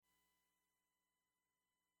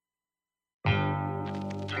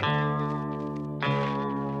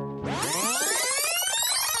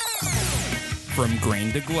From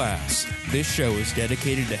grain to glass, this show is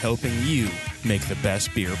dedicated to helping you make the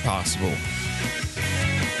best beer possible.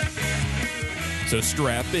 So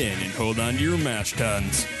strap in and hold on to your mash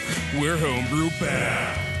tuns. We're homebrew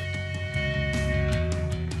bound.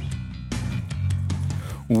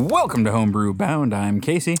 Welcome to Homebrew Bound. I'm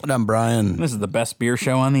Casey. And I'm Brian. This is the best beer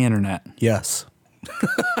show on the internet. Yes.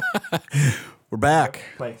 We're back.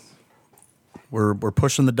 We're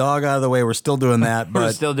pushing the dog out of the way. We're still doing that. But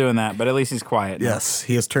We're still doing that, but at least he's quiet now. yes,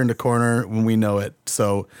 he has turned a corner when we know it.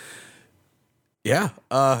 So, yeah.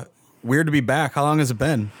 Weird to be back. How long has it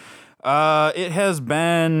been? It has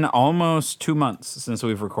been almost 2 months since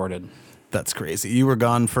we've recorded. That's crazy. You were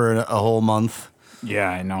gone for a whole month. Yeah,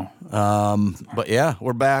 I know. But yeah,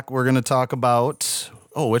 we're back. We're going to talk about...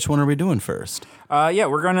 Oh, which one are we doing first? Yeah,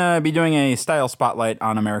 we're going to be doing a style spotlight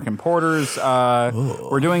on American porters.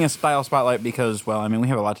 We're doing a style spotlight because, well, I mean, we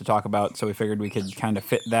have a lot to talk about, so we figured we could kind of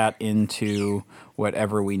fit that into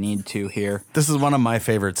whatever we need to here. This is one of my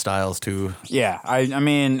favorite styles, too. Yeah, I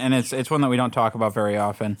mean, and it's one that we don't talk about very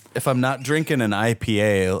often. If I'm not drinking an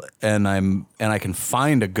IPA and I can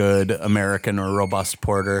find a good American or robust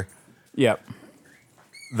porter, Yep.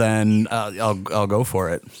 then I'll go for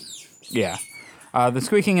it. Yeah. The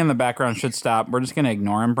squeaking in the background should stop. We're just going to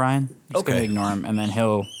ignore him, Brian. Just going to ignore him, and then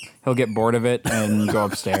he'll get bored of it and go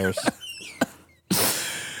upstairs.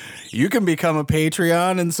 You can become a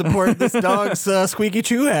Patreon and support this dog's squeaky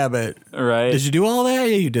chew habit. Right. Did you do all that?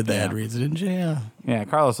 Yeah, you did the ad reads, didn't you? Yeah. Yeah,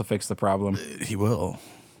 Carlos will fix the problem. He will.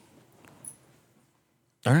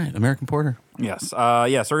 All right, American Porter. Yes. So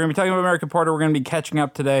we're going to be talking about American Porter. We're going to be catching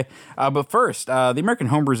up today. But first, the American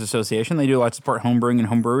Homebrewers Association, they do a lot to support homebrewing and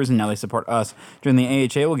homebrewers, and now they support us. During the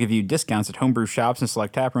AHA, we'll give you discounts at homebrew shops and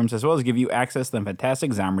select tap rooms, as well as give you access to the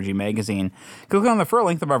fantastic Zomergy magazine. Click on the referral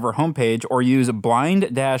link above our homepage or use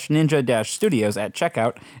blind-ninja-studios at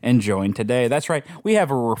checkout and join today. That's right. We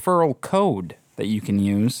have a referral code that you can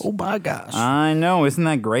use. Oh, my gosh. I know, isn't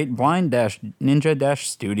that great?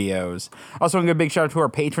 Blind-Ninja-Studios. Also, I'm going to give a big shout out to our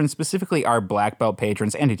patrons, specifically our Black Belt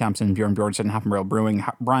patrons, Andy Thompson, Bjorn Bjornsson, Hoffenbarrel Brewing,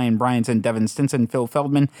 Brian Bryanson, Devin Stinson, Phil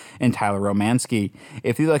Feldman, and Tyler Romansky.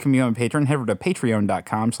 If you'd like to become a patron, head over to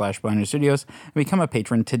patreon.com/Blind-Ninja-Studios and become a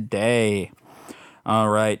patron today. All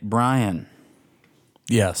right, Brian.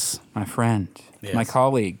 Yes. My friend. Yes. My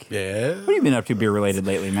colleague. Yeah. What have you been up to beer-related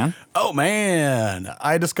lately, man? Oh, man.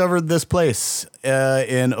 I discovered this place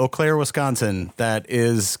in Eau Claire, Wisconsin that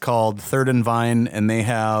is called Third and Vine, and they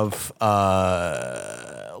have,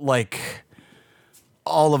 like,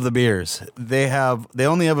 all of the beers. They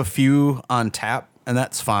only have a few on tap, and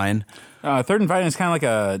that's fine. Third and Vine is kind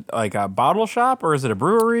of like a bottle shop, or is it a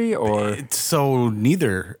brewery, or It's so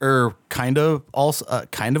neither, or kind of also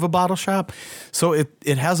kind of a bottle shop. So it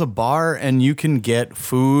has a bar, and you can get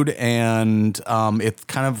food, and it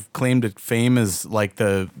kind of claimed to fame as like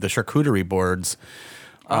the charcuterie boards.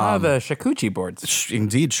 the shakuchi boards?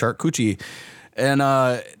 Indeed, charcuterie, and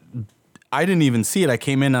I didn't even see it. I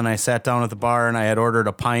came in and I sat down at the bar, and I had ordered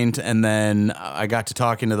a pint, and then I got to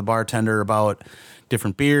talking to the bartender about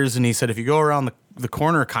different beers, and he said if you go around the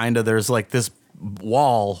corner, kind of, there's like this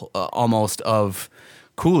wall almost of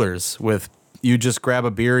coolers with, you just grab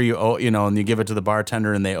a beer, and you give it to the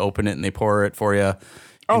bartender, and they open it and they pour it for you.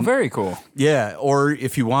 Oh, very cool. Yeah, or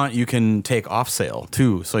if you want, you can take off sale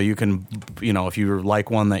too. So you can, if you like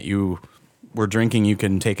one that you were drinking, you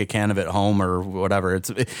can take a can of it home or whatever.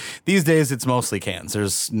 These days it's mostly cans.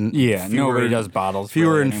 There's nobody does bottles.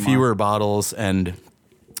 Fewer really and anymore. fewer bottles, and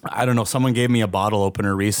I don't know. Someone gave me a bottle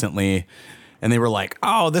opener recently, and they were like,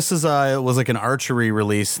 "Oh, this is it was like an archery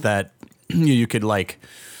release that you could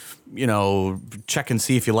check and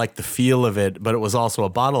see if you like the feel of it." But it was also a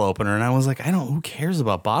bottle opener, and I was like, who cares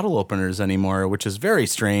about bottle openers anymore? Which is very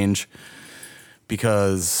strange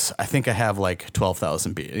because I think I have like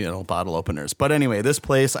 12,000 bottle openers. But anyway, this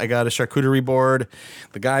place, I got a charcuterie board.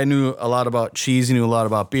 The guy knew a lot about cheese. He knew a lot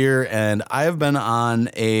about beer, and I have been on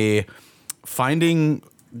a finding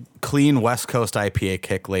clean West Coast IPA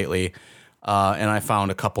kick lately, and I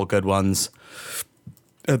found a couple good ones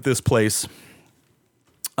at this place.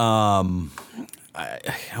 I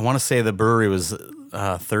want to say the brewery was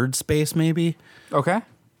Third Space, maybe. Okay.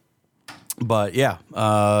 But yeah,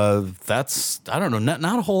 that's, I don't know,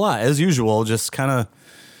 not a whole lot as usual. Just kind of,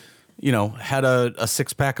 had a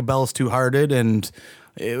 6-pack of Bell's Two Hearted, and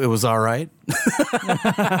it was all right.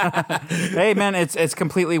 Hey man, it's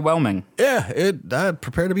completely whelming. Yeah,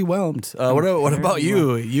 prepare to be whelmed. What about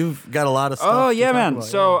you? You've got a lot of stuff. Oh yeah, to talk man. about,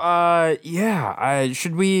 So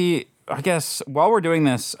should we? I guess while we're doing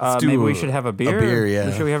this, maybe we should have a beer. A beer,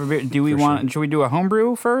 yeah. Should we have a beer? Should we do a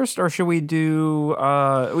homebrew first, or should we do?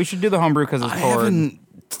 We should do the homebrew because it's poured.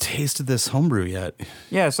 tasted this homebrew yet.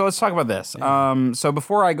 Yeah, so let's talk about this. So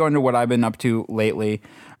before I go into what I've been up to lately,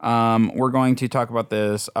 we're going to talk about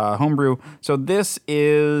this homebrew. So this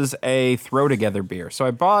is a throw together beer. So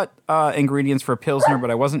I bought ingredients for a Pilsner,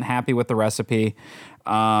 but I wasn't happy with the recipe.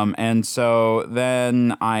 And so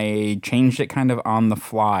then I changed it kind of on the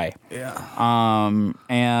fly. Yeah.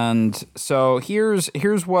 And so here's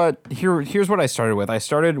what I started with. I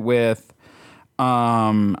started with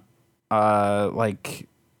like,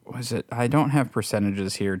 was it? I don't have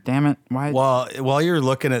percentages here. Damn it! Why? Well, while you're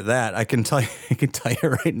looking at that, I can tell you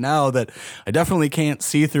right now that I definitely can't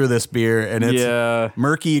see through this beer, and it's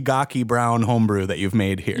murky, gawky brown homebrew that you've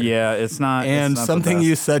made here. Yeah, it's not. And it's not something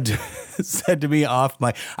you said to me off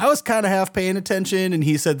my, I was kind of half paying attention, and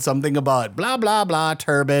he said something about blah blah blah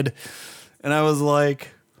turbid, and I was like,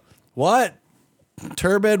 what?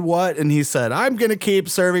 Turbid what? And he said, I'm going to keep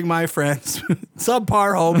serving my friends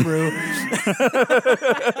subpar homebrew.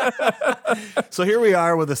 So here we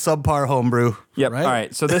are with a subpar homebrew. Yep. Right? All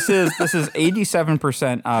right. So this is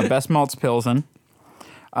 87% Best Malts Pilsen,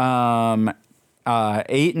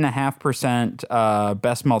 8.5%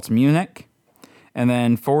 Best Malts Munich, and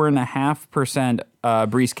then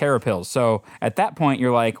 4.5% Breeze Carapils. So at that point,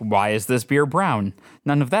 you're like, why is this beer brown?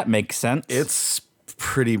 None of that makes sense. It's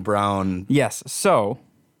pretty brown. Yes. So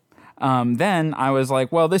then I was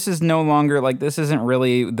like, well, this is no longer, like, this isn't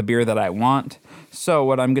really the beer that I want. So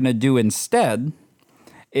what I'm going to do instead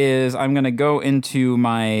is I'm going to go into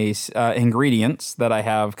my ingredients that I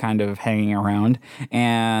have kind of hanging around.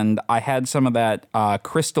 And I had some of that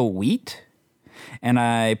crystal wheat. And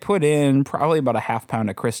I put in probably about a half pound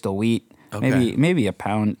of crystal wheat. Okay. Maybe a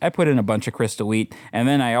pound. I put in a bunch of crystal wheat, and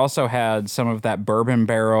then I also had some of that bourbon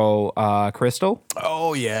barrel crystal.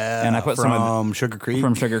 Oh yeah, and I put from some Sugar Creek.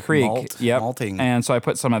 From Sugar Creek, malting. And so I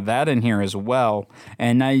put some of that in here as well.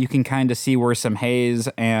 And now you can kind of see where some haze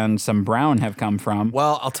and some brown have come from.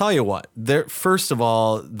 Well, I'll tell you what. There, first of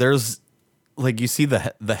all, there's like you see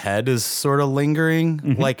the head is sort of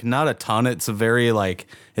lingering, like not a ton. It's a very like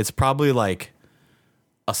it's probably like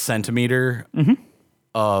a centimeter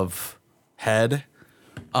of head,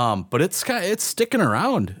 but it's sticking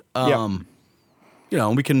around. You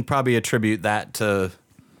know, we can probably attribute that to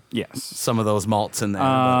some of those malts in there.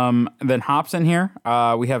 Then hops in here.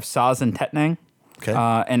 We have Saz and Tettnang. Okay,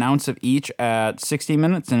 an ounce of each at 60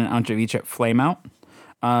 minutes and an ounce of each at flame out.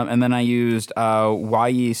 And then I used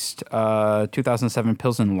Wyeast 2007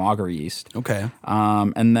 Pilsen Lager yeast. Okay.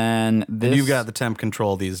 And then this. And you've got the temp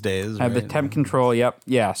control these days. I have the temp control. Yep.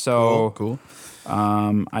 Yeah. So cool.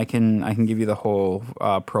 I can give you the whole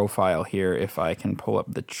profile here if I can pull up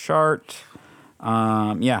the chart.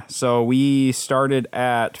 So we started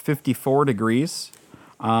at 54 degrees,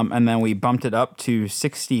 and then we bumped it up to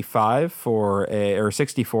 65 or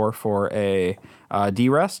 64 for a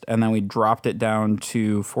derest, and then we dropped it down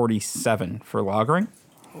to 47 for lagering.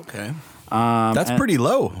 Okay, that's pretty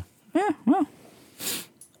low. Yeah, well, it's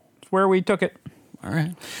where we took it. All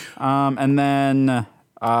right, and then.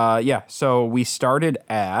 So we started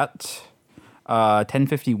at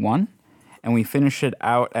 10:51, and we finished it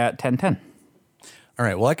out at 10:10. All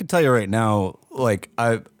right. Well, I can tell you right now, like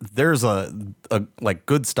there's a like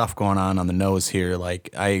good stuff going on the nose here.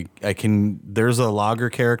 Like there's a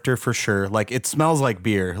lager character for sure. Like it smells like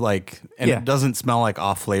beer, it doesn't smell like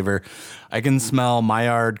off flavor. I can smell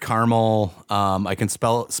Maillard caramel. I can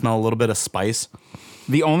smell a little bit of spice.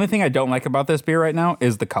 The only thing I don't like about this beer right now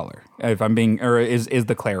is the color. If I'm being, or is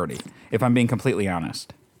the clarity. If I'm being completely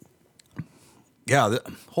honest. Yeah,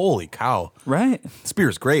 holy cow! Right, this beer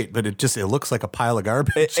is great, but it looks like a pile of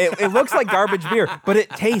garbage. It looks like garbage beer, but it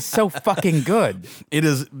tastes so fucking good. It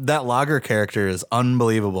is. That lager character is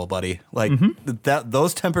unbelievable, buddy. Like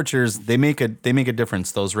those temperatures, they make a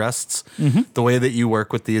difference. Those rests, the way that you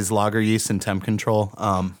work with these lager yeast and temp control.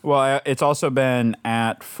 Well, it's also been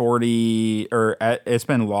at 40, it's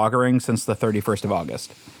been lagering since the 31st of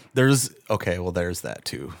August. There's that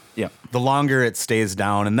too. Yeah. The longer it stays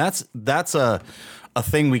down, and that's a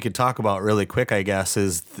thing we could talk about really quick, I guess,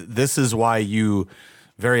 is this is why you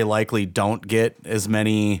very likely don't get as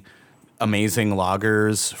many amazing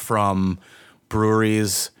lagers from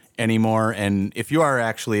breweries anymore. And if you are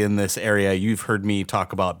actually in this area, you've heard me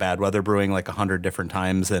talk about Bad Weather Brewing like 100 different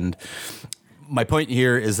times. And my point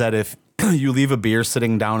here is that if you leave a beer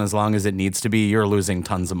sitting down as long as it needs to be, you're losing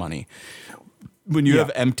tons of money. When you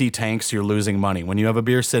have empty tanks, you're losing money. When you have a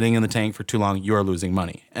beer sitting in the tank for too long, you are losing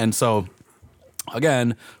money. And so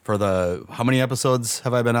Again, for the how many episodes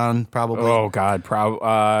have I been on? Probably. Oh God,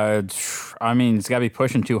 I mean, it's got to be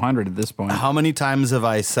pushing 200 at this point. How many times have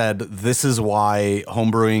I said this is why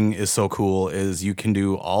homebrewing is so cool? Is you can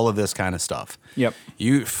do all of this kind of stuff. Yep.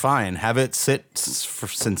 You fine have it sit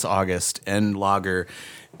since August and lager,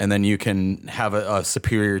 and then you can have a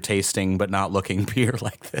superior tasting but not looking beer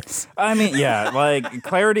like this. I mean, yeah, like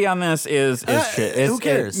clarity on this is shit. Who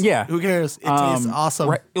cares? Yeah, Who cares? It tastes awesome.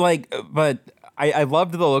 Right, like, but I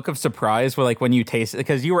loved the look of surprise where, like, when you taste it,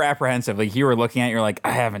 because you were apprehensive. Like, you were looking at it, you're like, I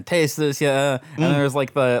haven't tasted this yet. And there was,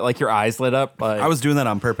 like, your eyes lit up. Like, I was doing that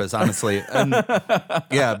on purpose, honestly. And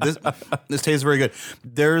yeah, this tastes very good.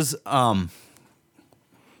 There's,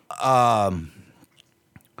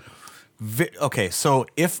 okay, so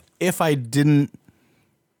if I didn't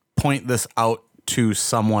point this out to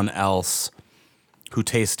someone else who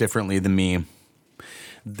tastes differently than me,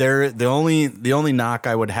 the only knock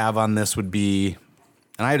I would have on this would be,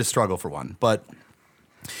 and I had to struggle for one, but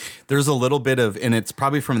there's a little bit of, and it's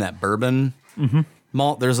probably from that bourbon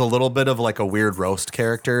malt. There's a little bit of like a weird roast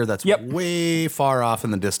character that's way far off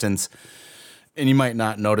in the distance, and you might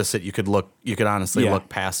not notice it. You could honestly look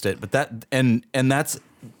past it, but that and that's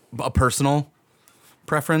a personal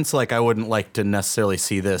preference. Like, I wouldn't like to necessarily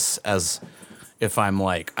see this as if I'm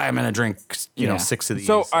like, I'm gonna drink, you know, 6 of these.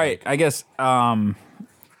 So, all right, I guess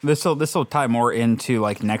this will tie more into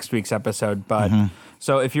like next week's episode. But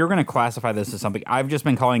so if you're gonna classify this as something, I've just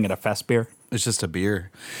been calling it a fest beer. It's just a beer.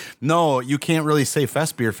 No, you can't really say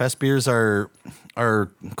fest beer. Fest beers are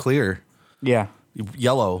clear, Yeah.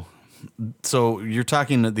 yellow. So you're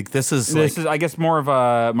talking. This is I guess more of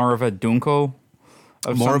a dunkel.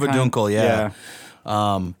 more of a kind. dunkel, yeah.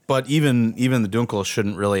 But even the dunkel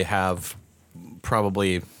shouldn't really have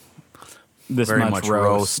probably This very much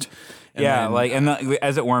roast. And Yeah, then like, and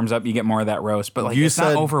as it warms up, you get more of that roast, but like, you it's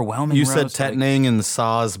said, not overwhelming. You roast, said Tettnang and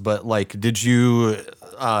Saaz, but like, did you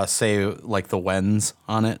say like the Wens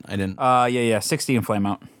on it? I didn't. Yeah, 60 and flame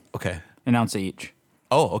out, Okay. an ounce each.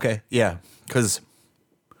 Oh, okay. Yeah, because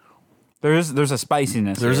There's a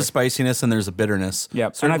spiciness. there's here. a spiciness and there's a bitterness.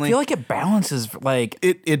 Yep, Certainly, and I feel like it balances like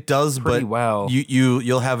it does, pretty but well.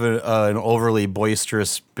 you'll have an overly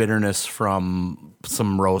boisterous bitterness from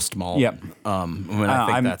some roast malt. Yep. I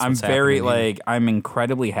think that's I'm what's very happening here. like I'm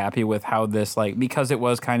incredibly happy with how this, like, because it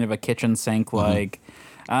was kind of a kitchen sink, like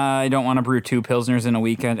I don't want to brew 2 pilsners in a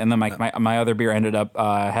weekend, and then my other beer ended up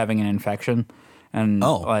having an infection, and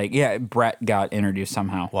Brett got introduced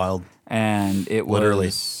somehow. Wild. And it Literally.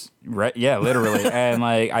 was literally. And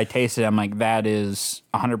like I tasted it, I'm like, that is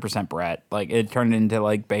 100% Brett. Like, it turned into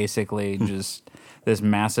like basically just this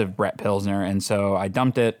massive Brett Pilsner, and so I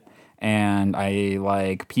dumped it and I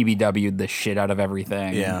like PBW'd the shit out of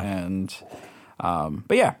everything. Yeah. And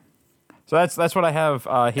but yeah. So that's what I have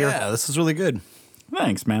here. Yeah, this is really good.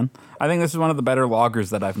 Thanks, man. I think this is one of the better lagers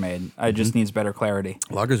that I've made. It just needs better clarity.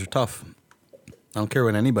 Lagers are tough. I don't care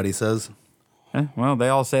what anybody says. Well, they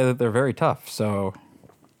all say that they're very tough, so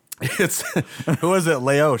It's who was it?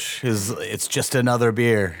 Laoche it's just another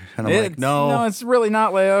beer, and I'm like, no, it's really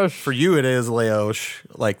not Laoche. for you it is Laoche.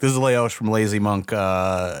 Like, this is Laoche from Lazy Monk,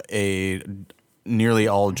 a nearly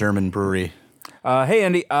all German brewery. Hey,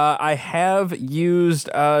 Andy, I have used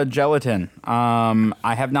gelatin.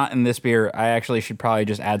 I have not in this beer. I actually should probably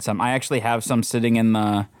just add some. I actually have some sitting in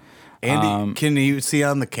the... Andy, can you see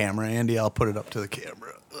on the camera, Andy? I'll put it up to the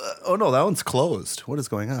camera. Oh no, that one's closed. What is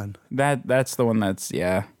going on? That's the one that's,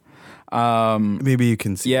 yeah. Maybe you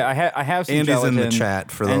can see. Yeah, I have some Andy's gelatin. in the chat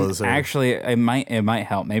for And those. actually, it might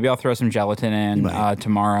help. Maybe I'll throw some gelatin in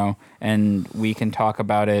tomorrow, and we can talk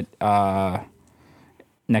about it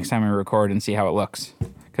next time we record and see how it looks,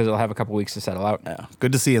 because it'll have a couple weeks to settle out. Yeah.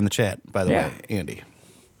 Good to see you in the chat, by the Yeah. way, Andy.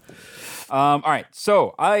 All right,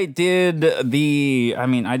 so I did the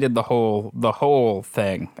whole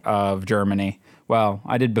thing of Germany. Well,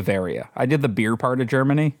 I did Bavaria. I did the beer part of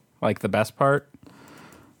Germany, like the best part.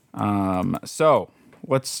 So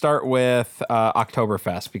let's start with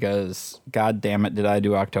Oktoberfest, because god damn it, did I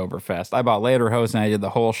do Oktoberfest. I bought Lederhosen, I did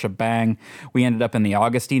the whole shebang. We ended up in the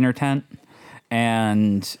Augustiner tent.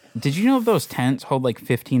 And did you know those tents hold like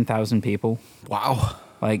 15,000 people? Wow.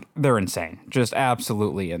 Like, they're insane. Just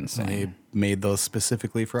absolutely insane. They made those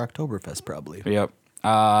specifically for Oktoberfest, probably. Yep.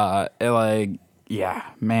 Yeah,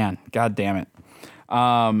 man, god damn it.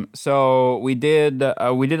 So we did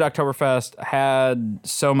Oktoberfest, had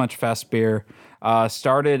so much fest beer.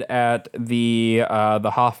 Started at the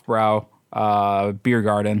Hofbrau beer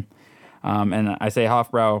garden. And I say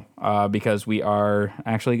Hofbrau because we are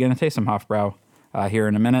actually going to taste some Hofbrau here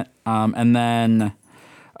in a minute. And then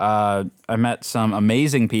I met some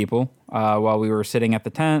amazing people while we were sitting at the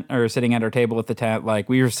tent or sitting at our table at the tent. Like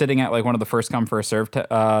we were sitting at like one of the first come first serve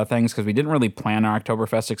things because we didn't really plan our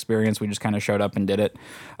Oktoberfest experience. We just kind of showed up and did it.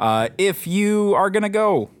 If you are gonna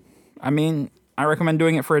go, I mean, I recommend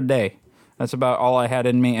doing it for a day. That's about all I had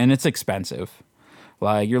in me, and it's expensive.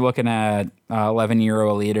 Like you're looking at €11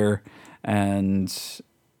 a liter, and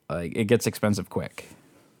like it gets expensive quick.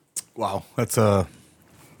 Wow, that's It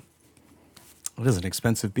is an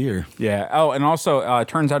expensive beer. Yeah. Oh, and also, it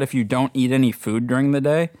turns out if you don't eat any food during the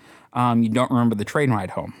day, you don't remember the train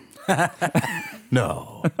ride home.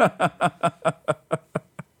 No.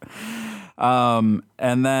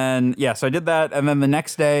 And then, so I did that. And then the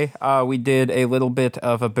next day, we did a little bit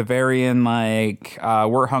of a Bavarian, like,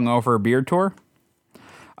 we're hungover beer tour.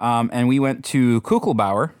 And we went to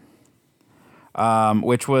Kuckelbauer,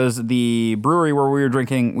 which was the brewery where we were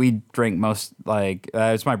drinking. We drank most, like,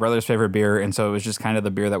 it's my brother's favorite beer, and so it was just kind of the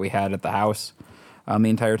beer that we had at the house the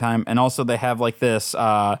entire time. And also they have, like, this,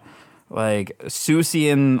 like,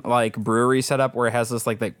 Susian, like, brewery setup where it has this,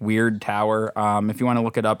 like weird tower. If you want to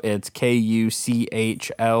look it up, it's Kuchlbauer.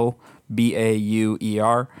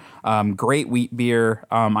 Great wheat beer.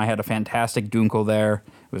 I had a fantastic Dunkel there.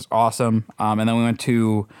 It was awesome. And then we went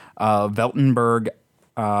to Weltenberg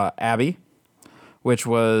Abbey, which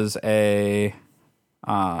was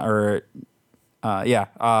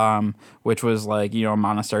which was like, a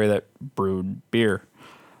monastery that brewed beer.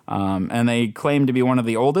 And they claim to be one of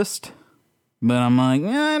the oldest. But I'm like,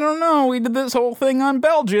 I don't know. We did this whole thing on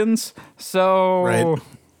Belgians. So Right.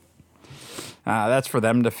 That's for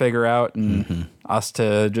them to figure out and us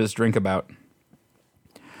to just drink about.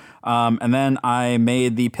 And then I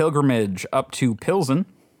made the pilgrimage up to Pilsen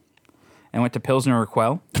and went to Pilsner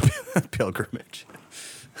Urquell. Pilgrimage.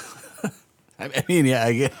 I mean, yeah,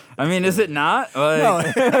 I get. I mean, is it not? Like, No.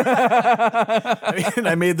 I mean,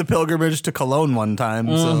 I made the pilgrimage to Cologne one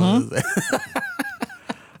time. So.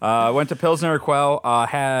 Went to Pilsner Urquell.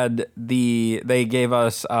 They gave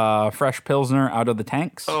us fresh Pilsner out of the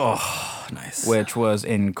tanks. Oh, nice. Which was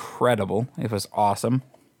incredible. It was awesome.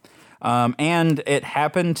 And it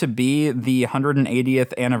happened to be the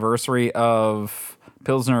 180th anniversary of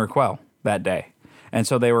Pilsner Urquell that day. And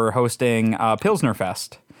so they were hosting Pilsner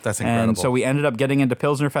Fest. That's incredible. And so we ended up getting into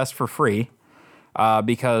Pilsner Fest for free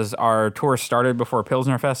because our tour started before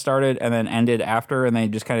Pilsner Fest started and then ended after, and they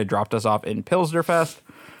just kind of dropped us off in Pilsner Fest.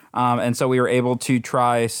 And so we were able to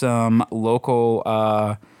try some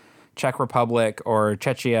local Czech Republic or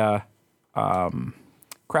Czechia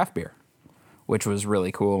craft beer, which was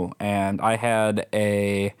really cool. And I had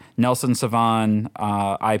a Nelson Savan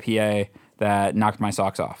IPA that knocked my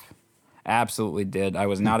socks off. Absolutely did. I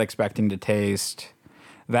was not expecting to taste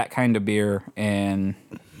that kind of beer in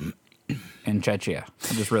Czechia.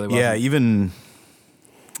 It just really wasn't. Yeah, even,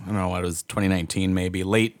 I don't know what it was, 2019 maybe,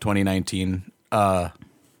 late 2019.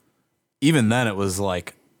 Even then it was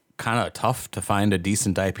like kind of tough to find a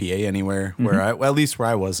decent IPA anywhere at least where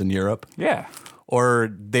I was in Europe. Yeah.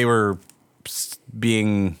 Or they were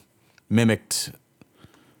being mimicked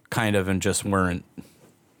kind of and just weren't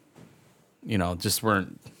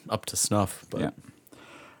up to snuff. But. Yeah.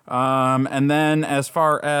 And then as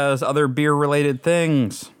far as other beer related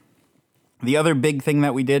things, the other big thing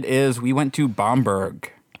that we did is we went to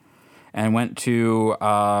Bamberg and went to,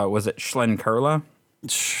 was it Schlenkerla?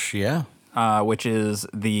 Yeah. Which is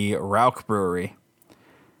the Rauch Brewery.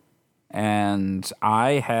 And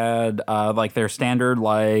I had like their standard,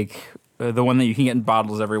 like the one that you can get in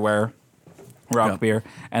bottles everywhere, Rauch beer.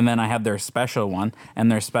 And then I had their special one,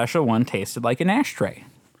 and their special one tasted like an ashtray.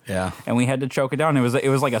 Yeah. And we had to choke it down. It was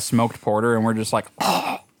like a smoked porter, and we're just like,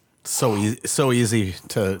 oh. So easy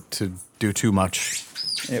to do too much.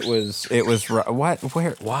 It was what?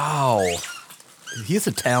 Where? Wow. He's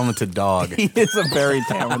a talented dog. He is a very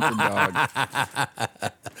talented dog.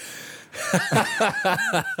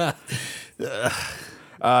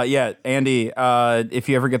 Yeah, Andy, if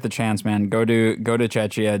you ever get the chance, man, go to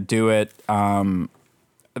Czechia, do it.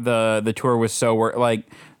 The tour was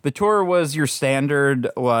the tour was your standard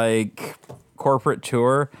like corporate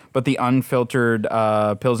tour, but the unfiltered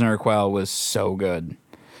Pilsner Urquell was so good.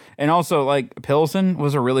 And also, like, Pilsen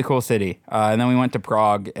was a really cool city. And then we went to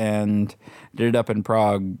Prague and did it up in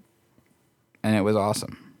Prague, and it was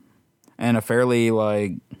awesome. And a fairly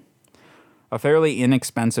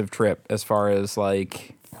inexpensive trip as far as,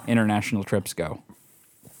 like, international trips go.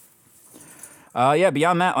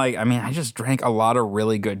 Beyond that, like, I mean, I just drank a lot of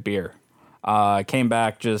really good beer. Came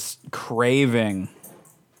back just craving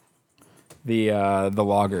the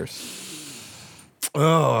lagers.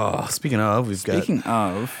 Oh, speaking of, Speaking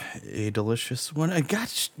of, a delicious one. I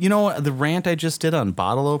got, the rant I just did on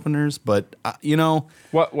bottle openers, but,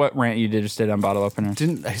 what rant you just did on bottle openers?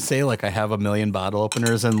 didn't I say, like, I have a million bottle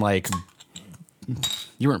openers and, like,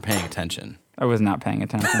 you weren't paying attention? I was not paying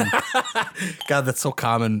attention. God, that's so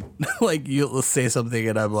common. Like, you'll say something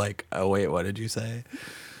and I'm like, oh, wait, what did you say?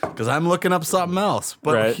 Because I'm looking up something else.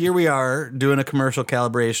 But Right. Here we are doing a commercial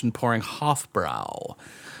calibration pouring Hofbrau.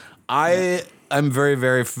 I'm very,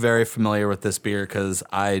 very, very familiar with this beer because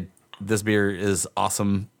this beer is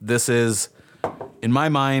awesome. This is, in my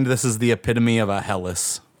mind, this is the epitome of a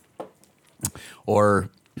Helles. Or,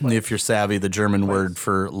 if you're savvy, the German word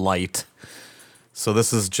for light. So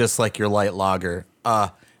this is just like your light lager.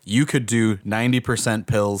 You could do 90%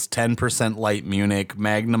 pills, 10% light Munich,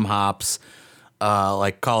 Magnum hops,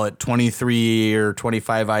 like call it 23 or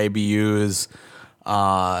 25 IBUs,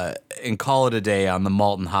 and call it a day on the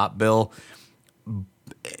malt and hop bill.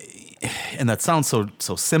 And that sounds so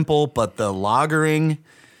simple, but the lagering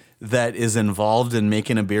that is involved in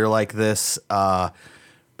making a beer like this,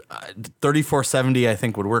 3470 I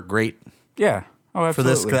think would work great. Yeah. Oh, For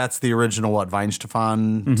absolutely. this, that's the original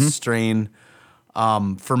Weinstefan strain.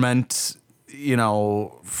 Ferment,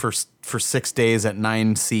 for 6 days at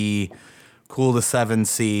 9C, cool to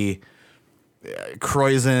 7C.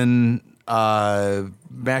 Kreuzen,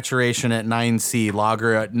 maturation at 9C,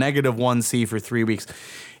 lager at -1C for 3 weeks.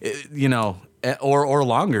 Or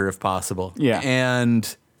longer if possible. Yeah.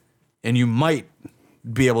 And you might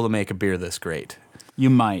be able to make a beer this great. You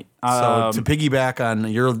might. So to piggyback on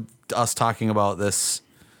us talking about this,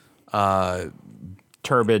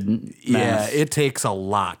 turbid. yeah, mess. it takes a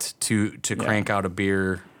lot to crank out a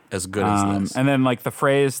beer as good as this. And then like the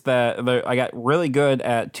phrase I got really good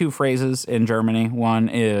at two phrases in Germany. One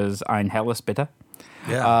is "Ein helles bitte,"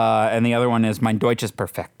 Yeah. and the other one is "Mein Deutsch ist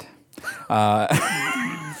perfekt."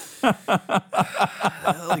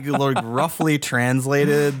 Like roughly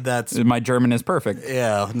translated, that's My German is perfect.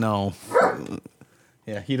 no.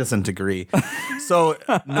 Yeah, he doesn't agree. So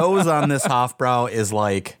nose on this Hofbrau is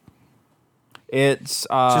like It's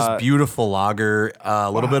just beautiful lager, a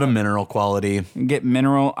little bit of mineral quality. get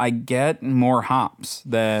mineral. I get more hops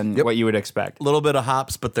than what you would expect. A little bit of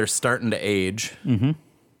hops, but they're starting to age. Mm-hmm.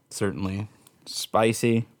 Certainly.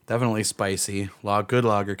 Spicy. Definitely spicy. Good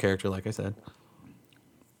lager character, like I said.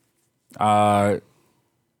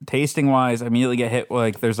 Tasting wise, I immediately get hit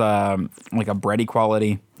like there's a bready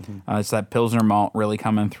quality. It's that Pilsner malt really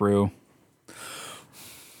coming through.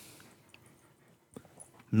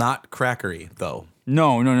 Not crackery, though.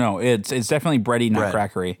 No. It's definitely bready, not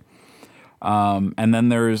Bread. crackery. And then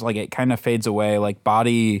there's like it kind of fades away, like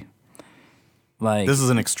body. Like This is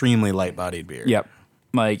an extremely light-bodied beer. yep,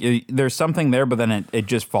 like there's something there, but then it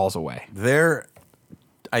just falls away.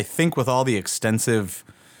 I think with all the extensive,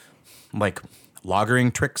 like,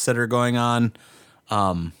 lagering tricks that are going on,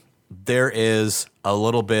 there is a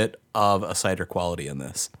little bit of a cider quality in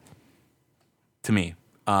this. To me,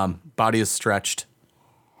 body is stretched.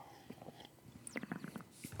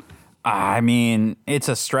 I mean, it's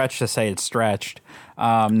a stretch to say it's stretched,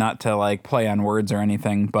 not to like play on words or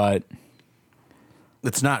anything, but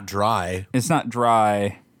It's not dry. it's not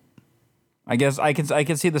dry. I guess I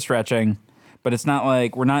can see the stretching, but it's not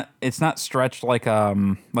like it's not stretched like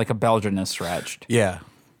a Belgian is stretched. Yeah.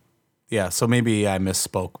 So maybe I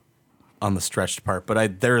misspoke on the stretched part, but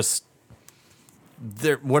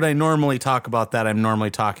what I normally talk about that I'm normally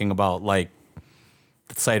talking about like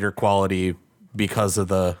cider quality because of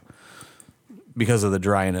the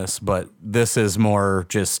dryness, but this is more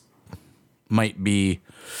just might be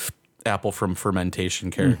apple from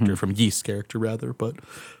fermentation character, from yeast character rather, but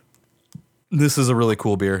this is a really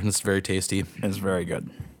cool beer and it's very tasty. It's very good.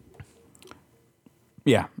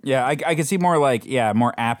 Yeah. I can see more like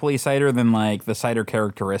more apple cider than like the cider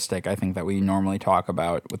characteristic. I think that we normally talk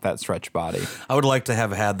about with that stretch body. I would like to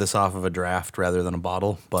have had this off of a draft rather than a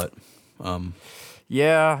bottle, but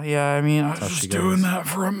Yeah. I mean, I was she just doing goes. that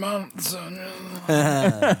for a month. So.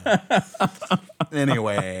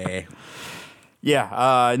 anyway.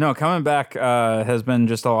 Yeah. No, coming back has been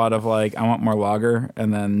just a lot of like, I want more lager,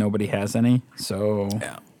 and then nobody has any. So,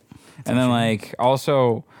 Yeah. and then like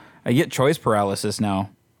also, I get choice paralysis now.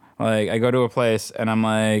 Like I go to a place and I'm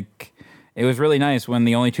like, it was really nice when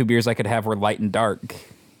the only two beers I could have were light and dark,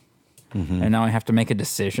 and now I have to make a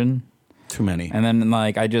decision. Too many. And then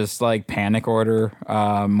like I just like panic order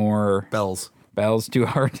more Bells. too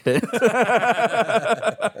hard to.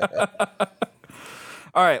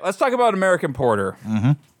 All right, let's talk about American Porter.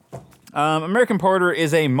 American Porter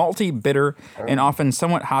is a malty, bitter, and often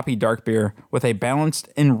somewhat hoppy dark beer with a balanced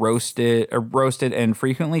and roasted and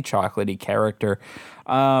frequently chocolatey character.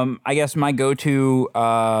 I guess my go-to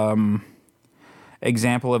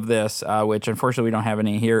example of this, which unfortunately we don't have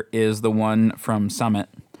any here, is the one from Summit,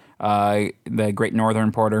 the Great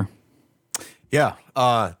Northern Porter. Yeah,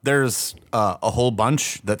 there's a whole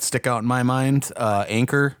bunch that stick out in my mind.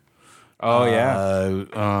 Anchor. Oh, yeah.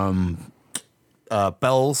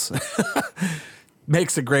 Bell's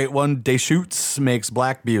makes a great one. Deschutes makes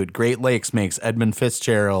Black Butte. Great Lakes makes Edmund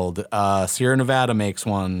Fitzgerald. Sierra Nevada makes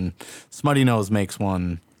one. Smutty Nose makes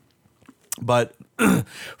one. But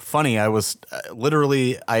funny, I was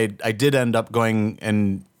literally, I did end up going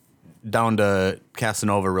and down to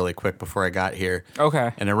Casanova really quick before I got here.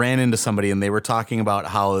 Okay. And I ran into somebody and they were talking about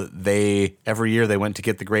how every year they went to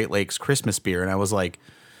get the Great Lakes Christmas beer. And I was like,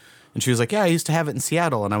 and she was like, yeah, I used to have it in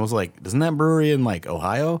Seattle. And I was like, isn't that brewery in like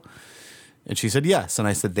Ohio? And she said, yes. And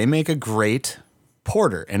I said, they make a great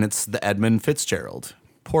porter and it's the Edmund Fitzgerald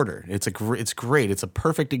porter. It's great. It's a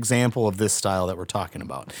perfect example of this style that we're talking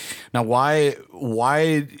about. Now, why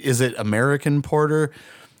is it American porter?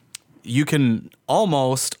 You can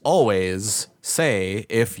almost always say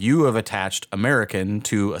if you have attached American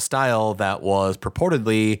to a style that was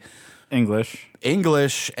purportedly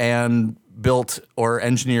English and built or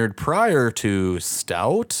engineered prior to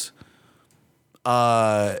stout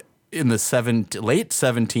in the late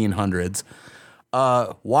 1700s.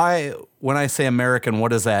 Why, when I say American, what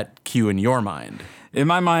does that cue in your mind? In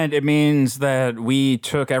my mind, it means that we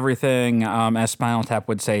took everything, as Spinal Tap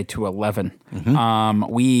would say, to 11. Mm-hmm.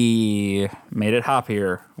 We made it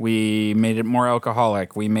hoppier. We made it more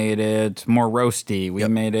alcoholic. We made it more roasty. We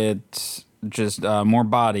made it just more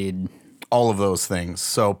bodied. All of those things.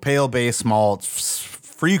 So pale base malt,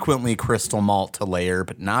 frequently crystal malt to layer,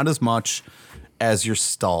 but not as much as your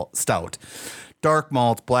stout. Dark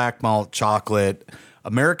malt, black malt, chocolate.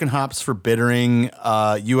 American hops for bittering,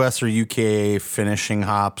 U.S. or U.K. finishing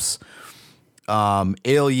hops.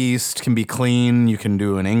 Ale yeast can be clean. You can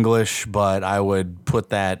do an English, but I would put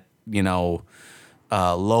that,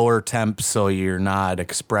 lower temp so you're not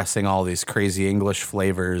expressing all these crazy English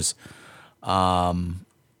flavors.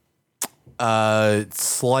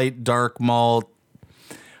 Slight dark malt.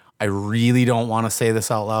 I really don't want to say this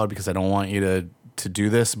out loud because I don't want you to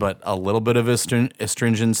do this, but a little bit of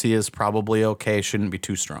astringency is probably okay. Shouldn't be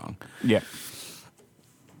too strong. Yeah.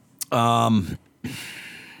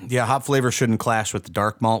 Yeah, hop flavor shouldn't clash with the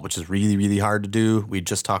dark malt, which is really, really hard to do. We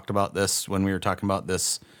just talked about this when we were talking about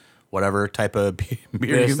this, whatever type of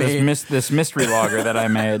beer you made. This mystery lager that I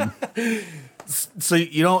made. So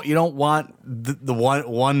you don't want the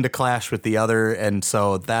one to clash with the other, and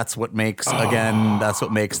so that's what makes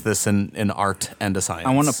this an art and a science.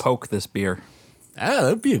 I want to poke this beer.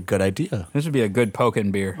 That'd be a good idea. This would be a good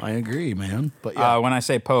poking beer. I agree, man. But yeah. When I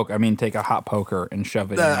say poke, I mean take a hot poker and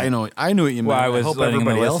shove it in. I knew what you meant. Well, I hope letting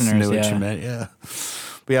everybody the else knew listeners, what you meant. Yeah.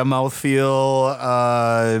 We have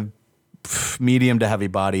mouthfeel, medium to heavy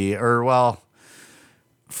body, or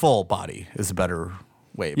full body is a better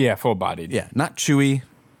way. Yeah, full bodied. Yeah, not chewy.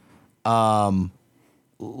 Low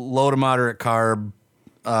to moderate carb.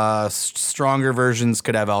 Stronger versions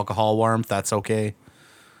could have alcohol warmth. That's okay.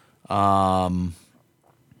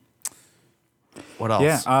 What else?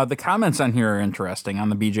 Yeah, the comments on here are interesting on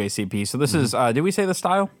the BJCP. So this is, did we say the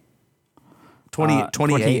style?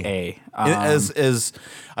 20A. As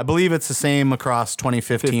I believe it's the same across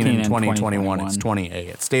 2015 and 2021. It's 20A.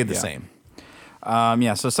 It stayed the same.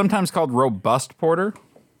 So sometimes called robust porter.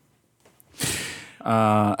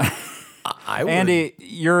 Andy,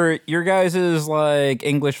 your guys' like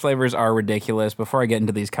English flavors are ridiculous. Before I get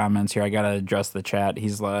into these comments here, I gotta address the chat.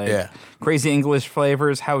 He's like, crazy English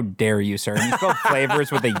flavors. How dare you, sir? And he spelled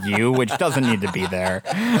flavors with a U, which doesn't need to be there.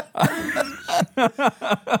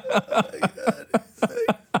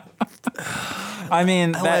 I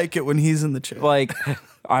mean, I like it when he's in the chat.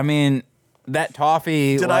 That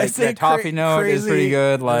toffee, that toffee note crazy? Is pretty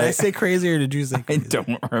good. Did I say crazy or did you say crazy? I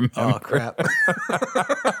don't remember. Oh, crap.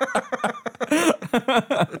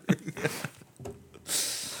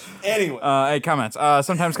 Anyway. Comments.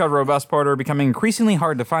 Sometimes called robust porter, becoming increasingly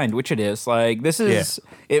hard to find, which it is. Like, this is,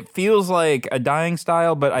 it feels like a dying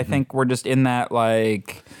style, but I think we're just in that,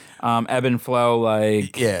 like, ebb and flow,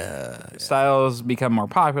 styles become more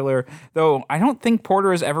popular. Though I don't think porter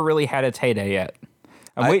has ever really had its heyday yet.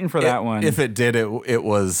 I'm waiting for that one. If it did, it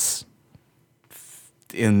was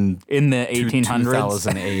in the 1800s.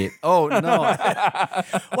 2008. Oh, no.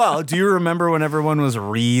 Well, do you remember when everyone was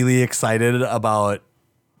really excited about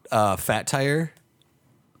Fat Tire?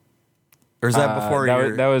 Or is that before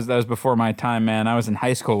that was before my time, man. I was in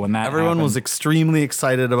high school when that Everyone happened. was extremely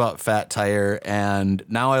excited about Fat Tire, and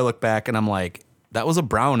now I look back and I'm like, that was a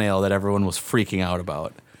brown ale that everyone was freaking out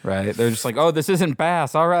about. Right. They're just like, oh, this isn't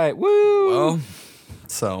Bass. All right. Woo. Well,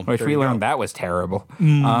 so Which we learned that was terrible.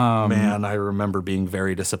 Man, I remember being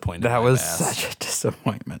very disappointed. That by was Bass. such a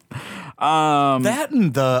disappointment. That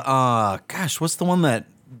and the gosh, what's the one that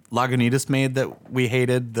Lagunitas made that we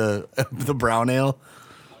hated? The brown ale.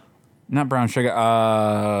 Not brown sugar.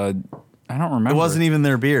 I don't remember. It wasn't even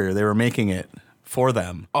their beer. They were making it for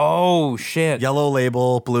them. Oh, shit. Yellow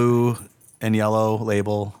label, blue and yellow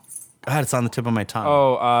label. God, it's on the tip of my tongue.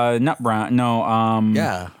 Oh, nut brown. No.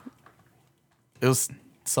 Yeah. It was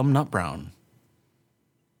some nut brown.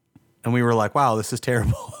 And we were like, wow, this is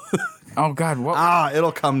terrible. Oh, God. What?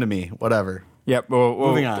 It'll come to me. Whatever. Yep.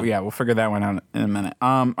 Moving on. Yeah, we'll figure that one out in a minute.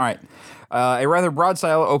 All right. A rather broad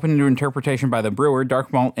style open to interpretation by the brewer,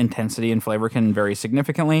 dark malt intensity and flavor can vary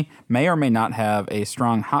significantly, may or may not have a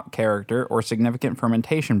strong hop character or significant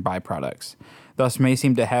fermentation byproducts, thus may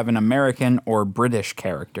seem to have an American or British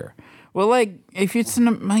character. Well, like, if it's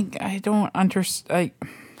like, I don't understand.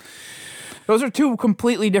 Those are two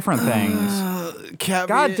completely different things. Caveat,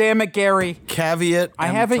 God damn it, Gary. Caveat. I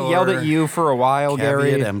haven't yelled at you for a while,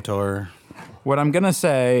 Gary. Caveat emptor. What I'm going to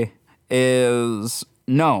say is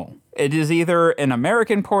no. It is either an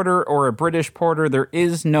American porter or a British porter. There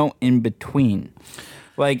is no in between.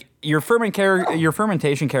 Like your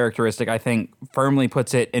fermentation characteristic, I think, firmly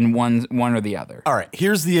puts it in one or the other. All right,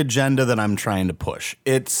 here's the agenda that I'm trying to push.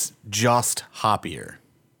 It's just hoppier.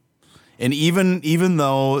 And even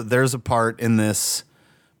though there's a part in this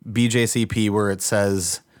BJCP where it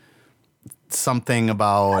says something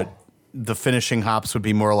about the finishing hops would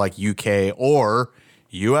be more like UK or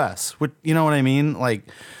US, you know what I mean? Like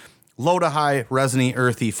low to high, resiny,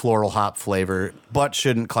 earthy, floral hop flavor, but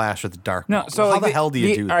shouldn't clash with the dark No, malt. so How like the hell do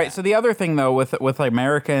you do that? All right, so the other thing though with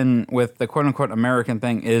the quote unquote American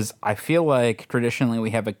thing is I feel like traditionally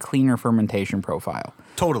we have a cleaner fermentation profile.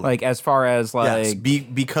 Totally. Like as far as like Yes,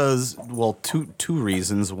 because well, two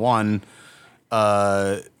reasons. One,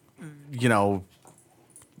 you know,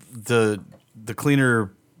 the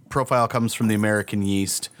cleaner profile comes from the American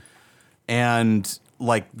yeast, and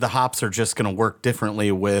like the hops are just going to work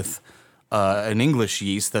differently with an English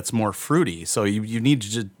yeast that's more fruity. So you need to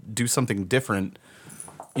just do something different.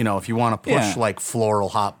 You know, if you want to push Yeah. like floral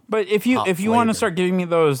hop. But if you want to flavor. start giving me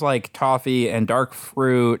those like toffee and dark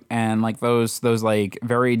fruit and like those like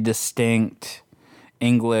very distinct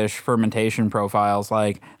English fermentation profiles,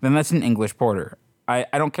 like then that's an English porter. I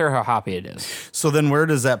don't care how hoppy it is. So then where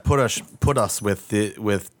does that put us with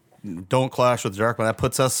don't clash with dark malt? That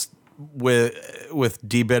puts us with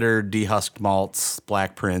debittered, dehusked malts,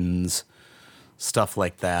 black prinds, stuff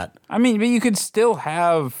like that. I mean, but you could still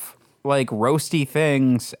have like roasty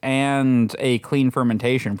things and a clean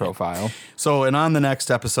fermentation profile. So, and on the next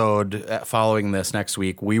episode, following this next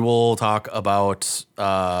week, we will talk about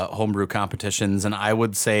homebrew competitions, and I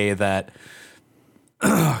would say that,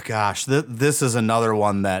 oh gosh, this is another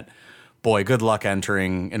one that, boy, good luck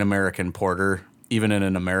entering an American porter, even in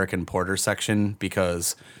an American porter section,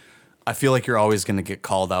 because I feel like you're always going to get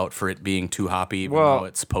called out for it being too hoppy, even though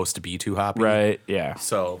it's supposed to be too hoppy. Right, yeah.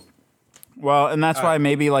 So, Well, and that's why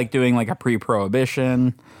maybe like doing like a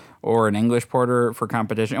pre-prohibition or an English porter for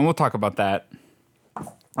competition, and we'll talk about that.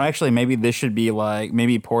 Actually, maybe this should be like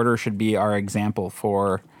maybe porter should be our example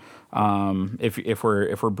for if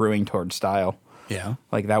we're brewing towards style. yeah.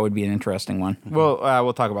 Like that would be an interesting one.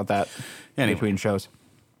 We'll talk about that Anyway. between shows.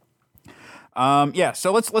 Yeah.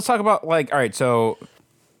 So let's talk about like all right. So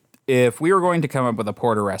if we were going to come up with a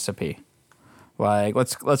porter recipe, like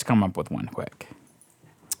let's come up with one quick.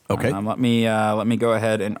 Okay. Let me go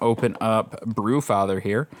ahead and open up Brewfather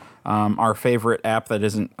here, our favorite app that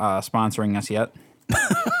isn't sponsoring us yet.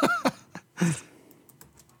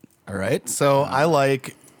 All right. So I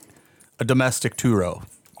like a domestic two-row.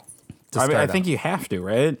 I think you have to,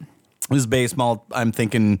 right? This base malt, I'm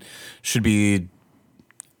thinking, should be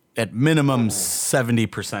at minimum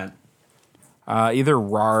 70%. Either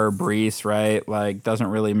raw or Breeze, right? Like doesn't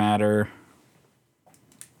really matter.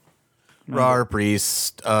 Raw or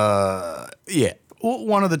Priest, yeah,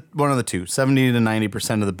 one of the two, 70 to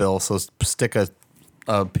 90% of the bill. So stick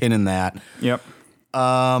a pin in that. Yep.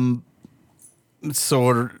 So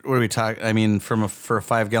what are we talking? I mean, for a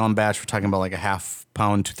 5-gallon batch, we're talking about like a half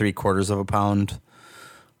pound to 3/4 of a pound.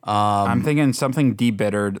 I'm thinking something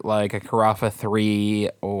debittered, like a Carafa 3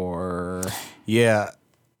 or Yeah.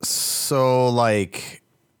 So like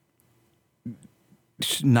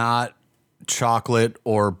not chocolate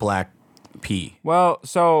or black pea. well,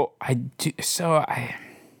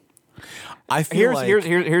 I feel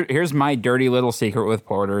here's my dirty little secret with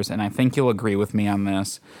porters, and I think you'll agree with me on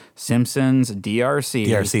this. Simpson's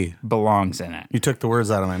DRC belongs in it. You took the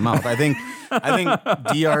words out of my mouth. I think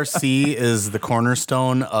DRC is the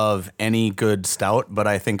cornerstone of any good stout, but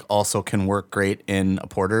I think also can work great in a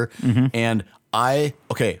porter. And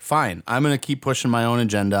okay, fine. I'm going to keep pushing my own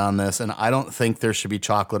agenda on this, and I don't think there should be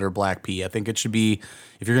chocolate or black pea. I think it should be,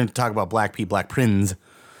 if you're going to talk about black pea, black prince,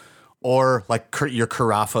 or like your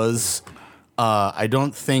carafas. I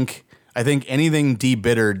think anything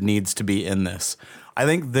debittered needs to be in this. I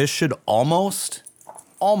think this should almost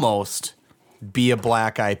be a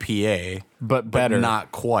black IPA, but better. But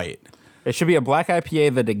not quite. It should be a black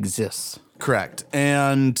IPA that exists. Correct.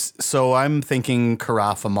 And so I'm thinking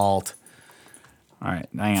carafa malt. All right,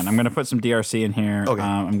 hang on. I'm going to put some DRC in here. Okay.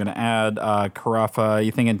 I'm going to add carafa.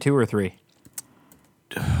 You thinking 2 or 3?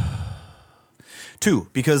 2,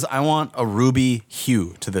 because I want a ruby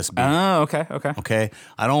hue to this beer. Oh, okay. Okay?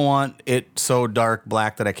 I don't want it so dark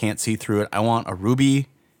black that I can't see through it. I want a ruby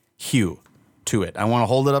hue to it. I want to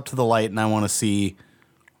hold it up to the light, and I want to see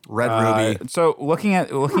red ruby. So looking at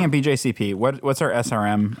BJCP, what's our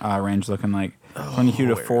SRM range looking like? 22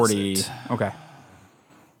 to 40. Okay.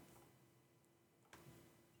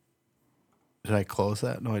 Did I close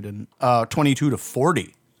that? No, I didn't. 22 to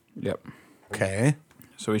 40. Yep. Okay.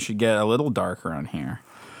 So we should get a little darker on here.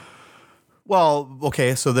 Well,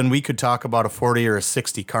 okay, so then we could talk about a 40 or a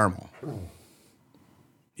 60 caramel.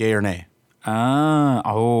 Yay or nay?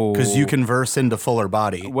 Because you converse into fuller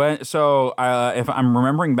body. If I'm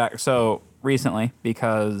remembering back, so recently,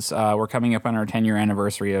 because we're coming up on our 10-year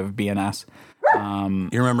anniversary of BNS.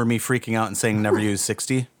 You remember me freaking out and saying never use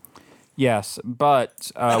 60? Yes,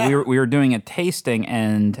 but we were doing a tasting,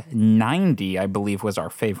 and 90, I believe, was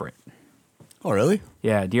our favorite. Oh, really?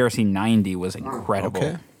 Yeah, DRC 90 was incredible.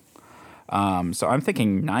 Okay. So I'm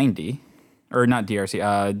thinking 90, or not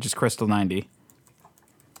DRC, just Crystal 90.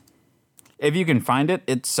 If you can find it,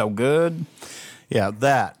 it's so good. Yeah,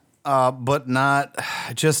 that. But not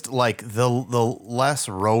just like the less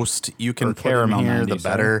roast you can put in here, 90, the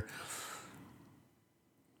better.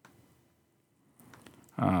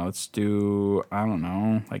 Let's do, I don't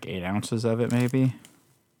know, like 8 ounces of it maybe.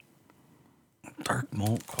 Dark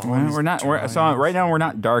malt. Well, right now we're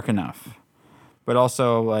not dark enough. But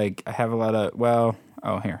also, like, I have a lot of,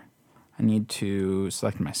 here. I need to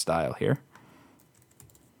select my style here.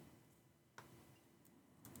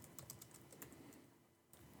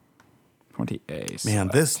 Man,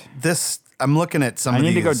 this I'm looking at some of these.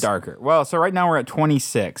 I need to go darker. Well, so right now we're at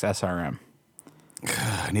 26 SRM.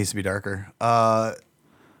 It needs to be darker. So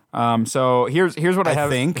here's what I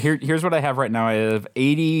have. Here's what I have right now. I have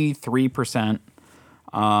 83%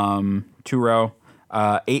 2-row,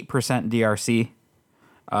 8% DRC,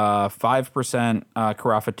 5%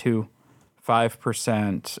 Carafa 2,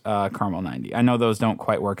 5% Caramel 90. I know those don't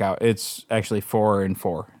quite work out. It's actually 4 and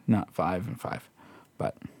 4, not 5 and 5.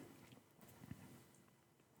 But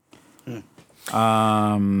we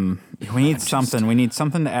need something. We need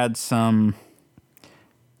something to add some.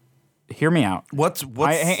 Hear me out.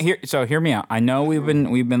 Hear me out. I know we've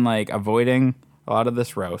been like avoiding a lot of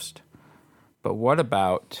this roast, but what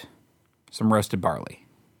about some roasted barley?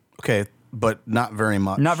 Okay, but not very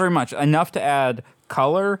much. Not very much. Enough to add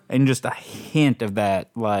color and just a hint of that,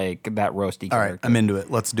 like that roasty character. All right, I'm into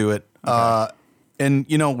it. Let's do it. Okay. And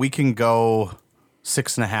we can go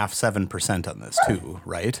 6.5%, 7% on this too,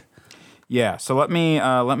 right? Yeah. So let me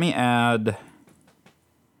add.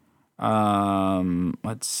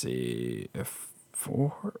 Let's see, if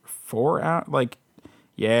four out, like,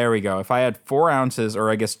 yeah, there we go. If I had 4 ounces,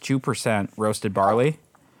 or I guess 2% roasted barley,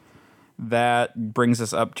 that brings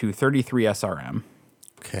us up to 33 SRM.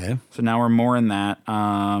 Okay. So now we're more in that.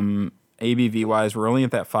 ABV wise, we're only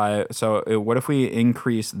at that 5. So what if we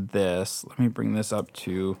increase this? Let me bring this up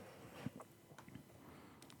to.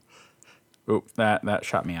 Oh, that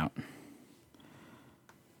shot me out.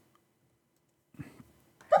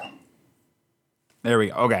 There we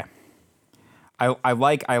go. Okay. I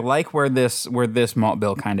like where this malt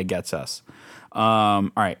bill kind of gets us. All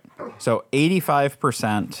right. So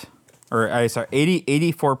 85%,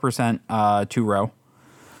 84% 2-row,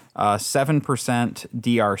 7%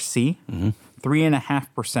 DRC,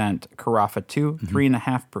 3.5% Carafa 2,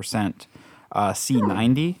 3.5%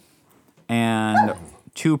 C90, and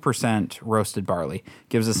 2% roasted barley.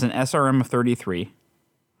 Gives us an SRM of 33.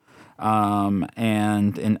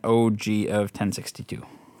 And an OG of 1062.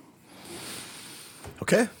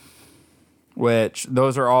 Okay. Which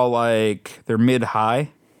those are all like they're mid-high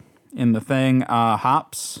in the thing.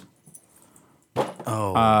 Hops.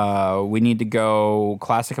 We need to go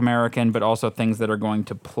classic American, but also things that are going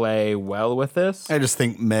to play well with this. I just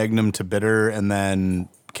think Magnum to bitter and then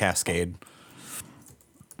Cascade.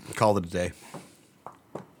 Call it a day.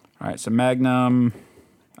 All right, so Magnum.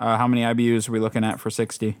 How many IBUs are we looking at for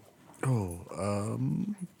 60? I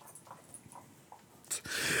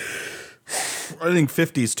think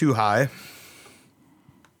 50 is too high.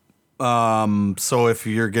 So if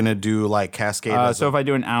you're gonna do like Cascade, So if I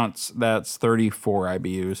do an ounce, that's 34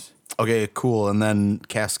 IBUs. okay, cool, and then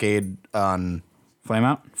Cascade on Flame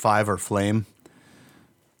out? 5 or Flame.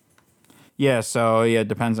 Yeah, so it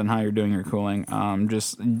depends on how you're doing your cooling.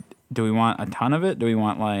 Do we want a ton of it? Do we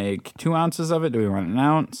want like 2 ounces of it? Do we want an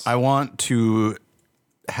ounce? I want to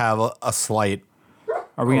have a slight.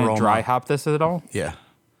 Are we going to aroma. dry hop this at all? Yeah,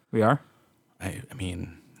 We are? I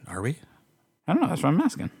mean, are we? I don't know. That's what I'm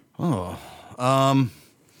asking. I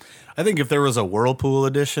think if there was a Whirlpool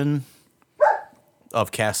edition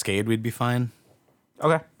of Cascade, we'd be fine.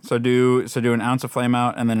 Okay. So do an ounce of Flame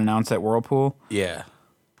Out and then an ounce at Whirlpool. Yeah.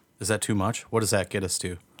 Is that too much? What does that get us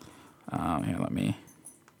to? Here, let me.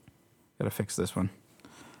 Gotta fix this one.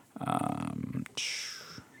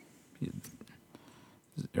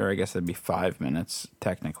 Or I guess it'd be 5 minutes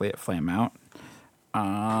technically at Flame Out.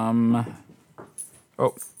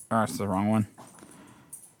 Oh, that's the wrong one.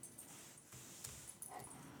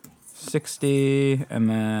 60, and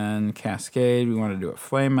then Cascade. We want to do a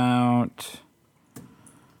Flame Out.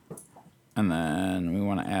 And then we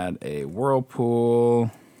want to add a Whirlpool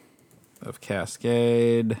of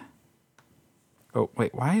Cascade. Oh,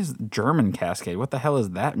 wait, why is German Cascade? What the hell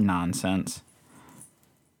is that nonsense?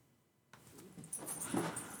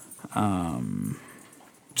 I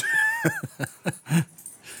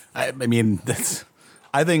mean,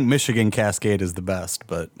 I think Michigan Cascade is the best,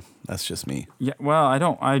 but that's just me. Yeah, well, at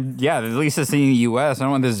least it's in the U.S. I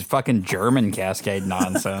don't want this fucking German Cascade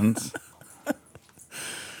nonsense.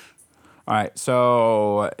 All right,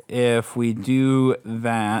 so if we do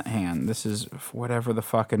that, this is whatever the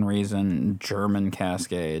fucking reason, German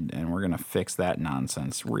Cascade, and we're going to fix that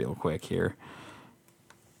nonsense real quick here.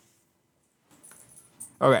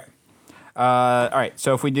 Okay. All right,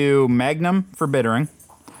 so if we do Magnum for bittering,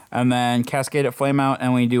 and then Cascade at Flame Out,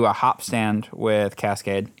 and we do a hop stand with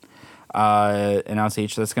Cascade, an ounce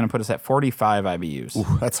each, that's going to put us at 45 IBUs. Ooh,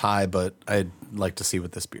 that's high, but I'd like to see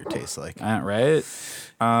what this beer tastes like. Right?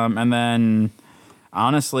 And then,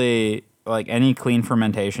 honestly, like any clean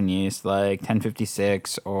fermentation yeast, like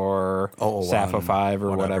 1056 or Sappho 5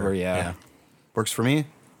 or whatever, yeah. Works for me.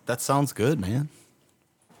 That sounds good, man.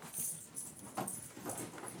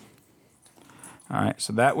 All right,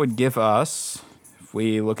 so that would give us, if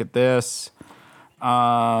we look at this,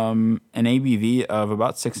 an ABV of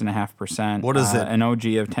about 6.5%. What is it? An OG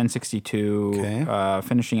of 1062, Okay.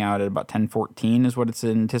 Finishing out at about 1014 is what it's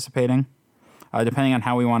anticipating, depending on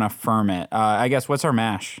how we want to firm it. I guess, what's our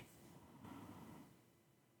mash?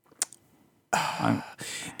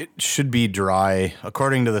 It should be dry.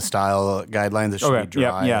 According to the style guidelines, it should be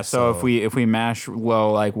dry. Yeah. So if we mash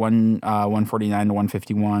low, like 149 to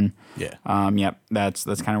 151. Yeah. Yep. That's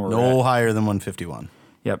kind of where we're No at. higher than 151.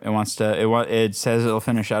 Yep. It says it'll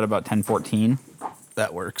finish out about 1014.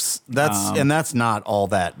 That works. That's not all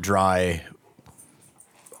that dry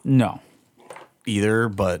No. either,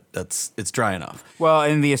 but it's dry enough. Well,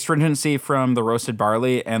 and the astringency from the roasted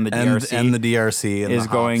barley and the DRC And the DRC and is the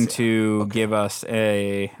going hops. to give us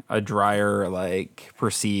a drier, like,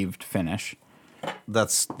 perceived finish.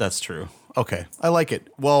 That's true. Okay, I like it.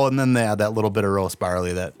 Well, and then they add that little bit of roast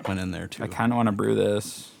barley that went in there too. I kind of want to brew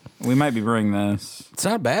this. We might be brewing this. It's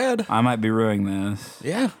not bad. I might be brewing this.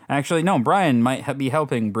 Yeah. Actually, no, Brian might be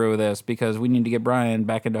helping brew this because we need to get Brian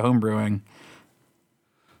back into home brewing.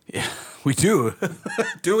 Yeah, we do.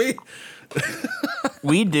 Do we?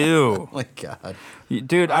 We do. Oh my God.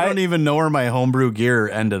 Dude, I don't even know where my homebrew gear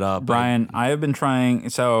ended up. Brian, I have been trying.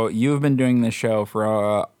 So you've been doing this show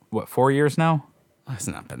for, 4 years now? It's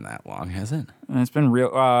not been that long, has it? And it's been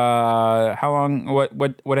real. How long?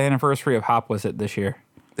 What anniversary of Hop was it this year?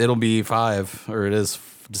 It'll be 5, or it is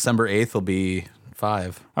December 8th will be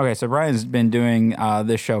 5. Okay, so Brian's been doing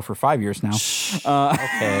this show for 5 years now.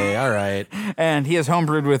 Okay, all right. And he has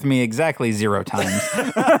homebrewed with me exactly 0 times.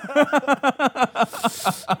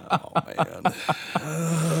 Oh, man.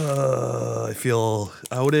 I feel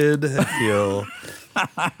outed. I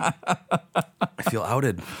feel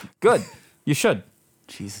outed. Good. You should.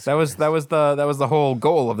 Jesus. That was the whole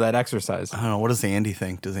goal of that exercise. I don't know. What does Andy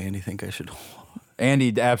think? Does Andy think I should?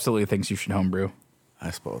 Andy absolutely thinks you should homebrew.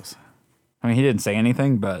 I suppose. I mean, he didn't say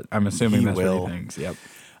anything, but I'm assuming He that's will. what he thinks. Yep.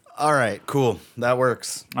 All right, cool. That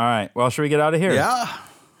works. All right. Well, should we get out of here? Yeah.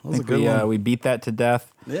 That was a good one. We beat that to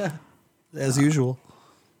death. Yeah, as usual.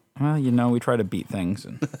 Well, we try to beat things.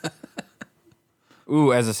 And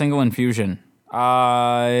ooh, as a single infusion.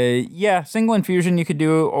 Yeah, single infusion you could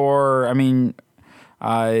do, or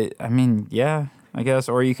yeah, I guess,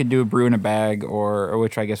 or you could do a brew in a bag, or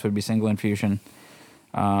which I guess would be single infusion.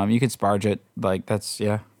 You could sparge it,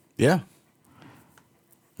 yeah. Yeah,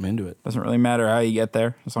 I'm into it. Doesn't really matter how you get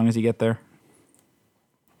there, as long as you get there.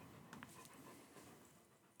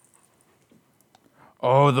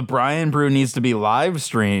 Oh, the Brian Brew needs to be live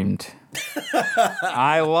streamed.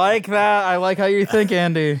 I like that. I like how you think,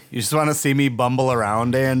 Andy. You just want to see me bumble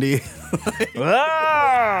around, Andy?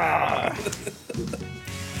 Ah!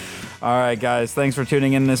 All right, guys. Thanks for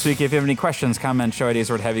tuning in this week. If you have any questions, comments, show ideas,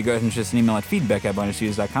 or what have you, go ahead and shoot us an email at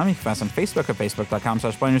feedback@blindninjastudios.com. You can find us on Facebook at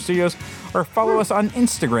facebook.com/blindninjastudios, or follow us on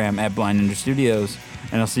Instagram at blindninjastudios.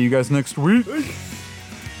 And I'll see you guys next week.